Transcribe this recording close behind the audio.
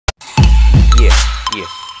Yeah.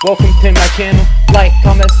 Welcome to my channel. Like,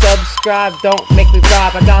 comment, subscribe. Don't make me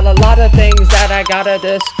rob. I got a lot of things that I gotta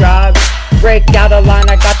describe. Break out a line.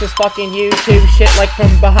 I got this fucking YouTube shit like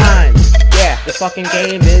from behind. Yeah, the fucking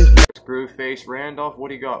game is. Scru Face Randolph, what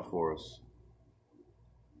do you got for us?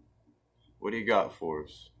 What do you got for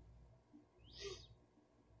us?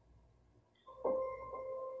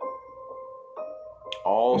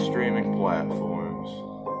 All streaming platforms.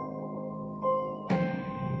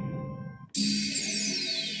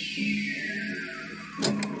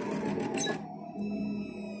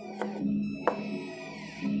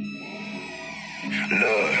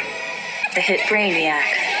 Look. The hit Brainiac.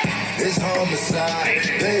 It's homicide,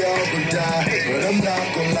 they all gon' die, but I'm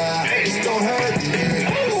not gon' lie, it's gon' hurt me.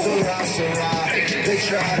 It's alright, they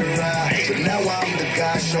try to ride, but now I'm the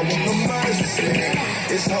guy showing the mercy.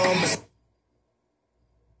 It's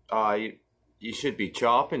homicide. You should be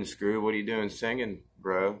chopping, Screw. What are you doing singing,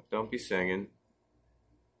 bro? Don't be singing.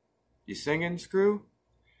 You singing, Screw?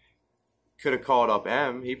 Could have called up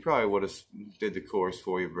M. He probably would have did the chorus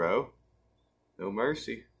for you, bro. No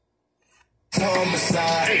mercy.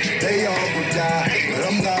 Homicide, they all gon' die, but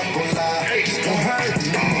I'm not gon' lie, it's gon' hurt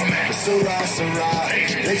me. It's alright,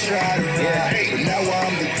 they try to ride, but now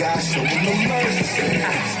I'm the guy showing the mercy.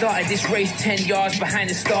 I started this race 10 yards behind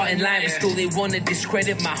the starting line, but still they wanna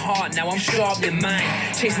discredit my heart. Now I'm sharp in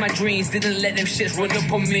mine. Chase my dreams, didn't let them shits run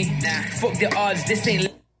up on me. Nah, fuck the odds, this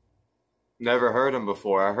ain't. Never heard him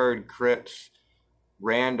before. I heard Crips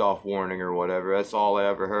Randolph warning or whatever. That's all I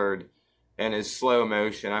ever heard. And his slow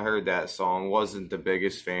motion, I heard that song. Wasn't the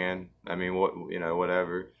biggest fan. I mean, what, you know,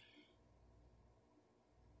 whatever.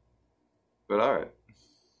 But alright.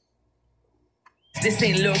 This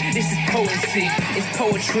ain't look, this is potency. It's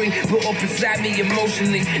poetry, built up inside me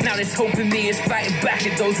emotionally. Now there's hope in me, it's fighting back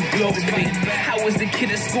at those who gloat at me. I was the kid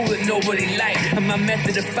at school that nobody liked, and my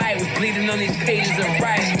method of fight was bleeding on these pages of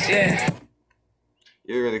right. Yeah.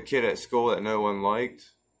 You were the kid at school that no one liked?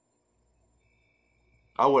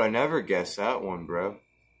 I would have never guessed that one, bro.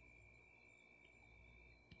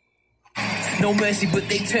 No mercy, but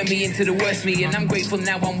they turned me into the worst me. And I'm grateful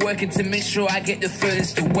now I'm working to make sure I get the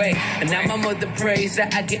furthest away. And now my mother prays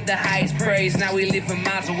that I get the highest praise. Now we live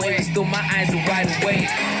miles away, but still my eyes are wide awake.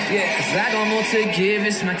 Yeah, cause I don't know to give,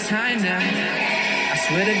 it's my time now. I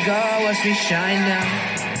swear to God, watch me shine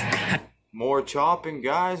now. More chopping,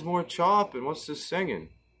 guys, more chopping. What's this singing?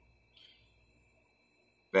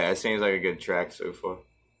 That seems like a good track so far.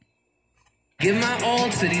 Give my all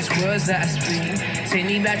to these words that I speak. Take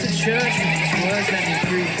me back to church with these words that they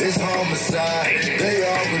free. It's homicide, they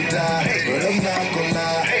all gon' die, but I'm not gon'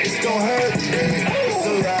 lie, it's gon' hurt me.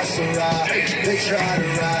 It's alright, they try to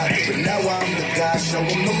ride, but now I'm the guy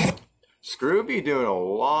showing them. Screw be doing a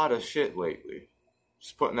lot of shit lately.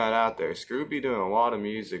 Just putting that out there. Screw be doing a lot of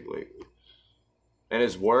music lately. And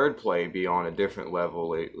his wordplay be on a different level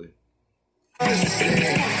lately.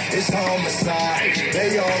 It's homicide,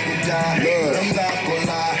 they all gon' die, but I'm not gon'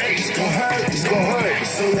 lie, it's gon' hurt, it's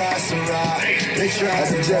alright, they try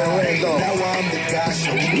to ride, now I'm the guy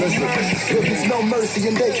showing. Listen, if there's no mercy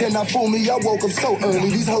and they cannot fool me, I woke up so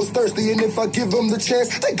early, these hoes thirsty, and if I give them the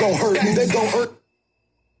chance, they gon' hurt me, they gon' hurt.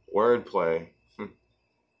 Wordplay.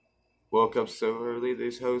 Woke up so early,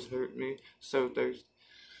 these hoes hurt me, so thirsty.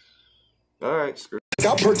 Alright, screw.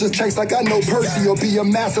 I purchase tanks like I know Percy, or be a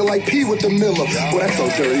master like P with the Miller. Well, that's so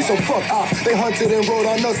dirty, so fuck off. They hunted and rode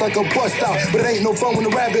on us like a bus stop, but it ain't no fun when the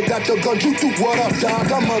rabbit got the gun. What up,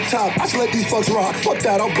 dog? I'm up top. I should let these fucks rock. Fuck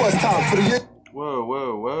that, I'll bust top for the year. Whoa,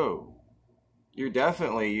 whoa, whoa. You're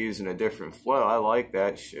definitely using a different flow. I like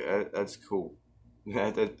that shit. That's cool.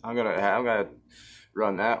 I'm gonna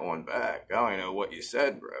run that one back. I don't even know what you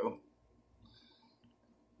said, bro.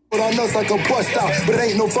 On us like a bus stop, but it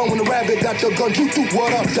ain't no fun when the rabbit got the gun.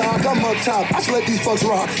 What up, dog? I'm up top. I should let these fucks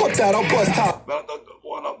rock. Fuck that, I'll bust top.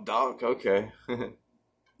 What up, dog? Okay.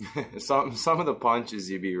 some of the punches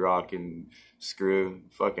you be rocking, Screw,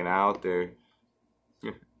 fucking out there.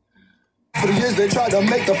 For the years they tried to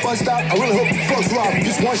make the fun stop, I really hope the fucks rock.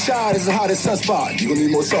 Just one shot is the hottest sunspot. You gon'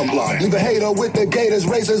 need more sunblock. Leave a hater with the gators,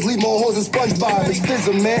 razors, leave more holes than SpongeBob. It's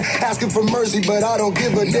Fizzle, man, asking for mercy, but I don't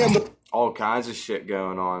give a damn. All kinds of shit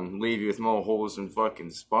going on. Leave you with more holes than fucking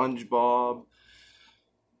SpongeBob.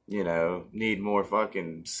 You know, need more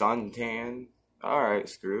fucking suntan. Alright,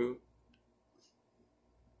 Screw.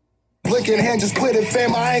 Blinking hand, just quit it,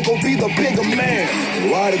 fam. I ain't gon' be the bigger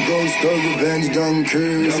man. Why the ghost of revenge done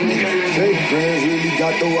curse me? Fake friends really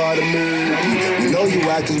got the water mirror. You know you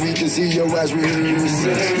act cause we can see your ass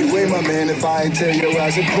rehearse. You ain't my man if I ain't tell your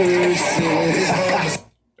ass in person.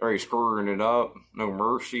 Are you screwing it up? No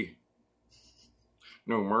mercy.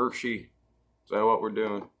 No mercy. Is that what we're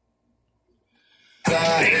doing?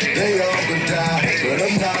 ride. They all gon' die, but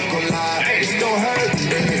I'm not gon' lie. It's gon' hurt,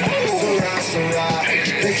 it's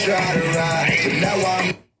alright. They try to ride, but now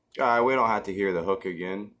I'm... Alright, we don't have to hear the hook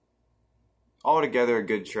again. Altogether a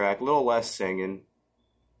good track, a little less singing.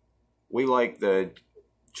 We like the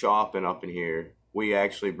chopping up in here. We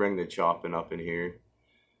actually bring the chopping up in here.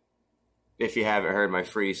 If you haven't heard my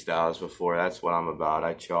freestyles before, that's what I'm about.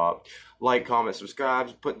 I chop. Like, comment,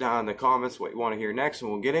 subscribe. Put down in the comments what you want to hear next,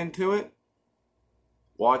 and we'll get into it.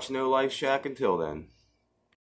 Watch No Life Shack until then.